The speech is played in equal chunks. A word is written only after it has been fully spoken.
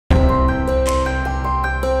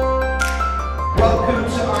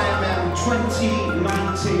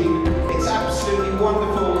team. It's absolutely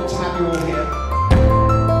wonderful to have you all here.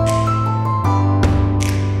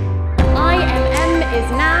 IMM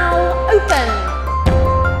is now open.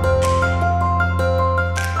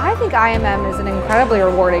 I think IMM is an incredibly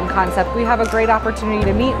rewarding concept. We have a great opportunity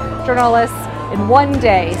to meet journalists in one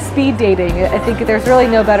day, speed dating. I think there's really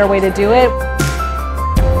no better way to do it.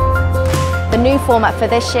 The new format for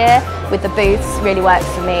this year with the booths really works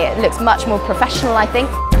for me. It looks much more professional, I think.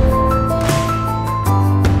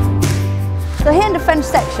 So here in the French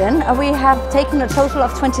section, we have taken a total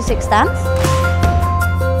of 26 stands.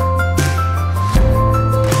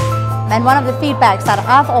 And one of the feedbacks that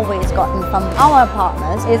I've always gotten from our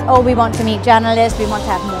partners is, oh, we want to meet journalists, we want to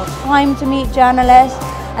have more time to meet journalists.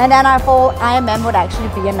 And then I thought IMM would actually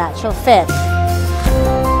be a natural fit.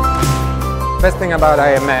 The best thing about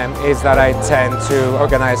IMM is that I tend to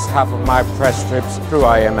organize half of my press trips through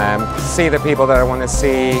IMM, see the people that I want to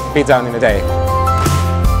see, be done in a day.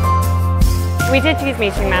 We did use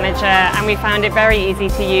Meeting Manager and we found it very easy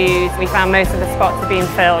to use. We found most of the spots had been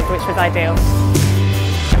filled, which was ideal.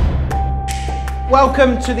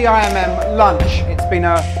 Welcome to the IMM lunch. It's been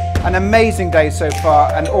an amazing day so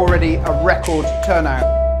far and already a record turnout.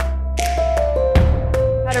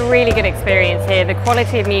 Had a really good experience here. The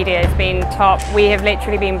quality of media has been top. We have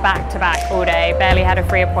literally been back to back all day, barely had a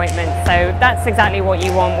free appointment. So that's exactly what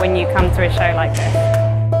you want when you come to a show like this.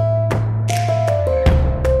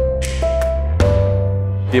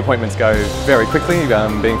 The appointments go very quickly,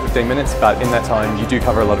 being 15 minutes, but in that time you do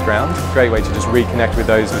cover a lot of ground. Great way to just reconnect with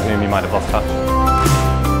those with whom you might have lost touch.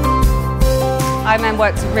 IMM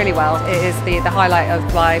works really well. It is the highlight of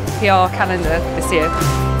my PR calendar this year.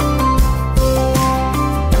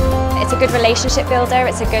 It's a good relationship builder.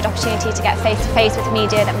 It's a good opportunity to get face-to-face with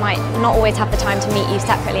media that might not always have the time to meet you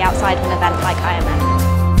separately outside of an event like IMM.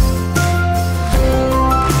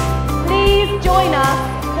 Please join us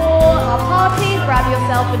for our party, grab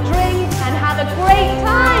yourself a drink and have a great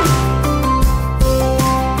time.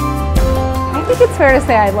 I think it's fair to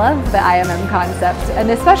say I love the IMM concept, and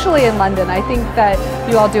especially in London. I think that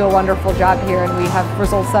you all do a wonderful job here and we have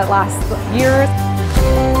results that last years.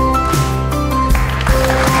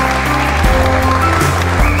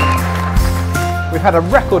 We've had a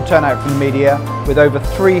record turnout from the media with over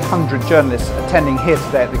 300 journalists attending here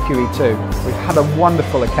today at the QEII. We've had a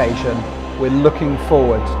wonderful occasion. We're looking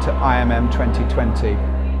forward to IMM 2020.